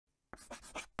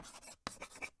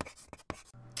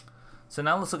So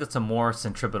now let's look at some more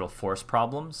centripetal force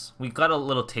problems. We got a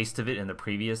little taste of it in the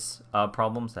previous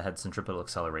problems that had centripetal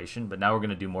acceleration, but now we're going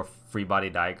to do more free body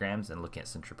diagrams and looking at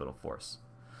centripetal force.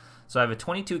 So I have a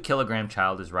 22 kilogram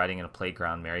child is riding in a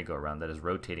playground merry-go-round that is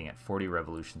rotating at 40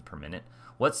 revolutions per minute.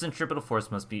 What centripetal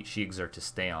force must she exert to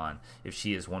stay on if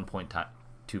she is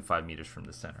 1.25 meters from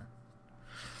the center?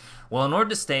 Well, in order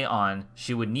to stay on,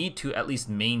 she would need to at least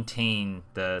maintain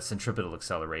the centripetal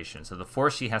acceleration. So the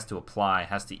force she has to apply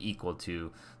has to equal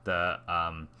to the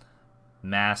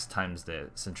mass times the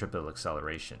centripetal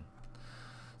acceleration.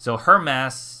 So her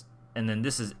mass, and then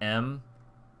this is m.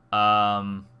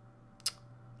 I'm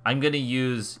going to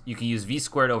use, you can use v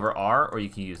squared over r, or you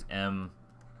can use m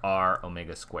r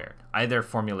omega squared. Either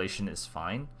formulation is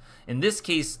fine. In this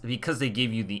case, because they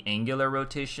gave you the angular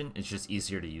rotation, it's just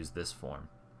easier to use this form.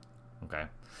 Okay,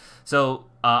 so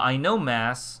I know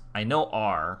mass, I know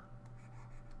r.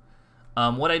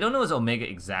 What I don't know is omega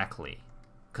exactly,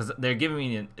 because they're giving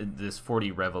me this 40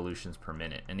 revolutions per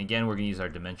minute. And again, we're going to use our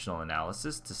dimensional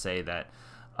analysis to say that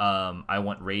I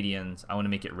want radians. I want to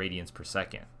make it radians per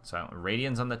second. So I want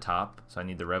radians on the top, so I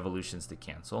need the revolutions to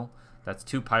cancel. That's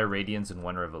 2 pi radians in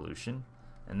 1 revolution.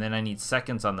 And then I need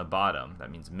seconds on the bottom.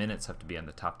 That means minutes have to be on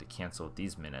the top to cancel with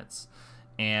these minutes.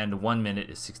 And 1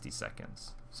 minute is 60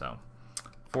 seconds. So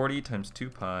 40 times 2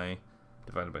 pi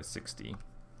divided by 60.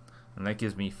 And that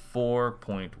gives me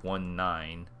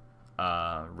 4.19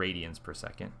 radians per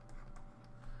second.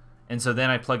 And so then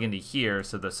I plug into here,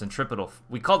 so the centripetal,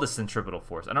 we call this centripetal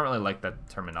force. I don't really like that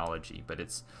terminology, but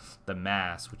it's the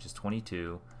mass, which is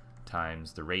 22,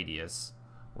 times the radius,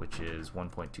 which is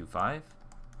 1.25,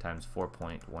 times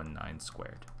 4.19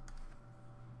 squared.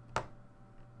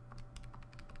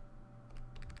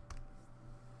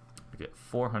 We get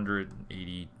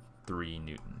 483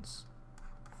 newtons.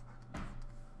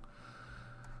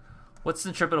 What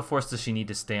centripetal force does she need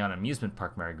to stay on an amusement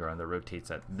park merry-go-round that rotates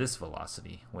at this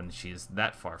velocity when she is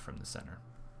that far from the center?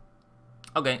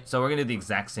 Okay, so we're going to do the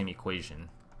exact same equation.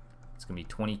 It's going to be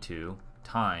 22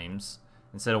 times,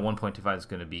 instead of 1.25, it's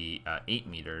going to be 8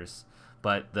 meters,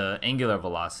 but the angular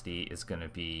velocity is going to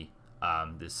be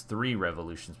this 3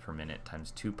 revolutions per minute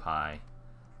times 2 pi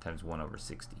times 1 over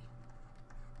 60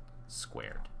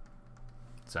 squared.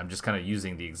 So I'm just kind of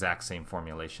using the exact same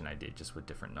formulation I did, just with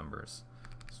different numbers.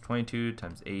 It's 22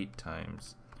 times 8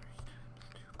 times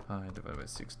 2 pi divided by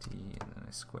 60, and then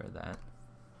I square that.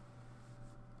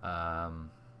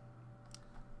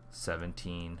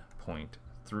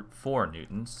 17.4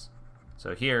 newtons.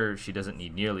 So here she doesn't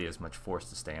need nearly as much force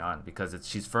to stay on because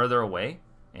she's further away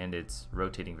and it's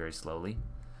rotating very slowly.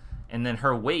 And then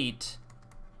her weight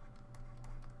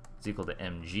is equal to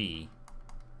mg.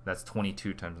 That's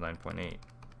 22 times 9.8.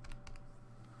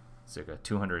 Circa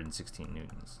 216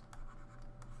 newtons.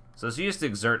 So she has to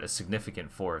exert a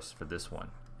significant force for this one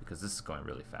because this is going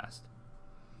really fast.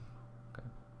 Okay.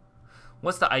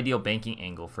 What's the ideal banking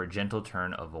angle for a gentle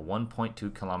turn of a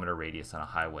 1.2 kilometer radius on a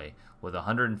highway with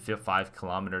 105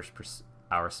 kilometers per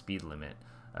hour speed limit,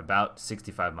 about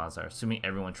 65 miles an hour, assuming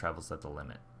everyone travels at the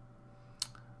limit?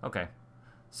 Okay,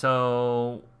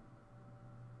 so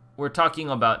we're talking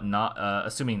about not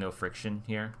assuming no friction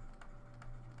here,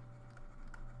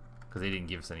 because they didn't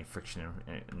give us any friction,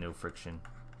 no friction.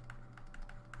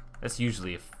 That's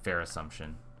usually a fair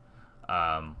assumption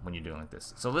when you're doing like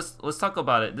this. So let's talk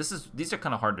about it. These are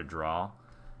kind of hard to draw.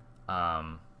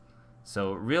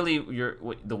 So really,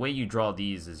 the way you draw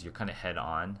these is you're kind of head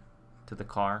on to the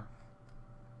car.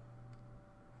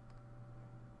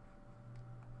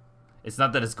 It's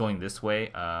not that it's going this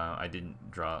way. I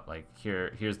didn't draw like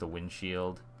here. Here's the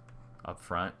windshield up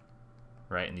front,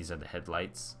 right? And these are the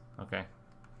headlights. Okay.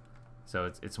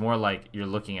 So it's more like you're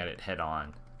looking at it head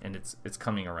on, and it's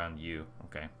coming around you.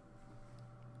 Okay.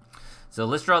 So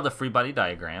let's draw the free body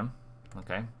diagram.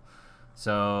 Okay.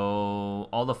 So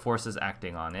all the forces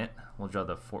acting on it. We'll draw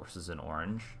the forces in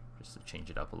orange just to change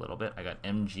it up a little bit. I got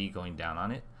mg going down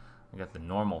on it. I got the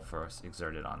normal force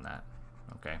exerted on that.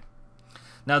 Okay.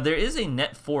 Now there is a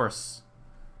net force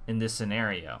in this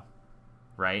scenario,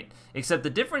 right? Except the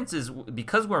difference is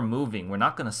because we're moving, we're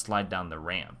not going to slide down the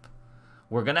ramp.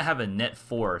 We're going to have a net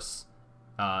force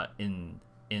in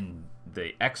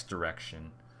the x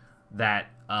direction that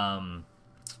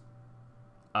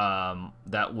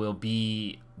that will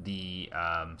be the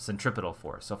centripetal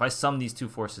force. So if I sum these two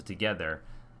forces together,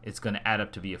 it's going to add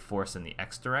up to be a force in the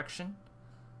x direction,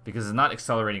 because it's not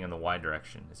accelerating in the y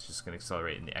direction. It's just going to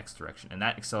accelerate in the x direction, and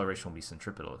that acceleration will be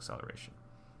centripetal acceleration.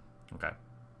 Okay.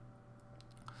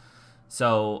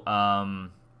 So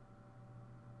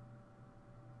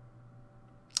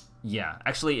yeah,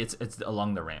 actually it's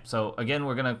along the ramp. So again,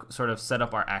 we're going to sort of set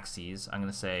up our axes. I'm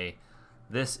going to say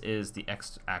This is the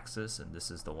x-axis, and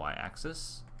this is the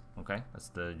y-axis. Okay, that's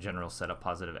the general setup,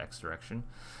 positive x direction.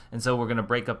 And so we're going to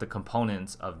break up the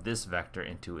components of this vector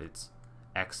into its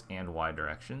x and y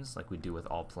directions, like we do with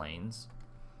all planes,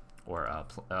 or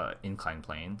inclined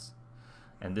planes.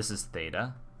 And this is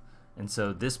theta. And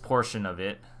so this portion of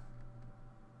it,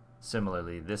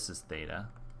 similarly, this is theta.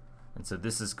 And so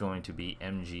this is going to be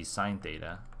mg sine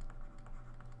theta.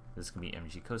 This can be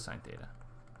mg cosine theta.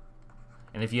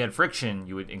 And if you had friction,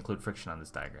 you would include friction on this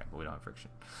diagram, but we don't have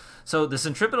friction. So the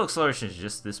centripetal acceleration is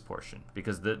just this portion,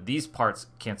 because these parts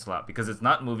cancel out, because it's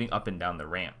not moving up and down the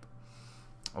ramp,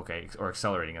 okay, or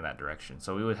accelerating in that direction.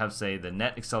 So we would have, say, the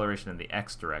net acceleration in the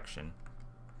x direction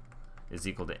is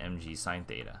equal to mg sine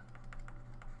theta.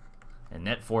 And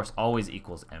net force always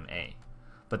equals ma.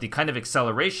 But the kind of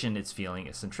acceleration it's feeling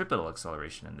is centripetal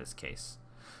acceleration in this case.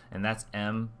 And that's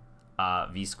m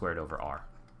v squared over r.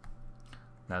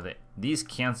 Now these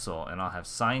cancel, and I'll have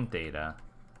sine theta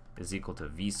is equal to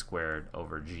v squared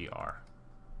over gr.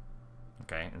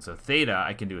 Okay, and so theta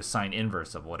I can do a sine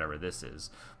inverse of whatever this is.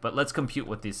 But let's compute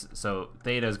what these, so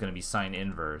theta is going to be sine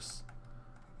inverse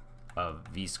of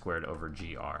v squared over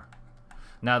gr.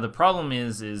 Now the problem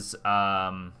is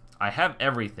I have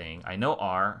everything. I know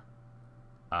r,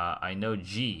 I know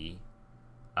g.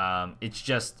 It's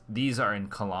just these are in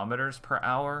kilometers per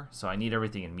hour, so I need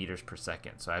everything in meters per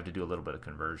second. So I have to do a little bit of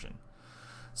conversion.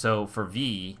 So for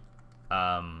v,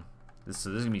 this is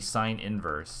going to be sine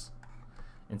inverse.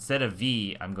 Instead of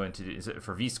v, I'm going to do,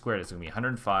 for v squared, it's going to be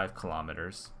 105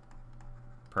 kilometers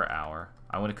per hour.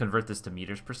 I want to convert this to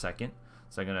meters per second.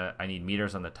 So I need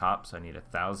meters on the top, so I need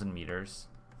 1,000 meters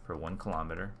per 1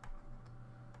 kilometer.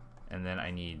 And then I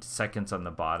need seconds on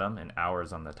the bottom and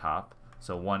hours on the top.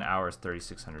 So 1 hour is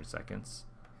 3,600 seconds.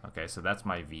 Okay, so that's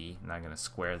my v, and I'm going to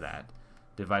square that,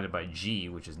 divided by g,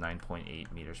 which is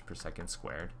 9.8 meters per second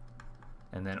squared.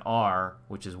 And then r,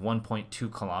 which is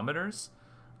 1.2 kilometers,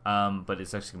 but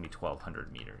it's actually going to be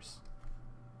 1,200 meters.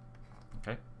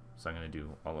 Okay, so I'm going to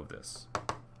do all of this.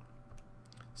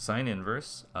 Sine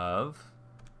inverse of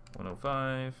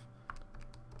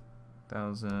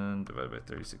 105,000 divided by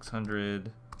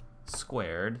 3,600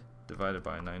 squared divided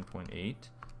by 9.8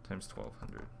 times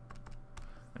 1,200.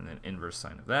 And then inverse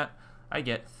sine of that, I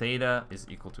get theta is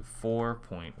equal to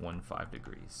 4.15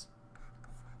 degrees.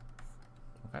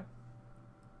 Okay.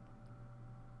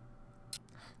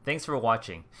 Thanks for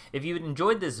watching. If you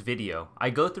enjoyed this video, I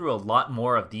go through a lot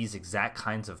more of these exact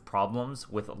kinds of problems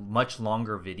with much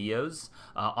longer videos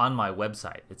on my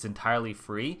website. It's entirely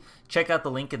free. Check out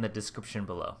the link in the description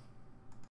below.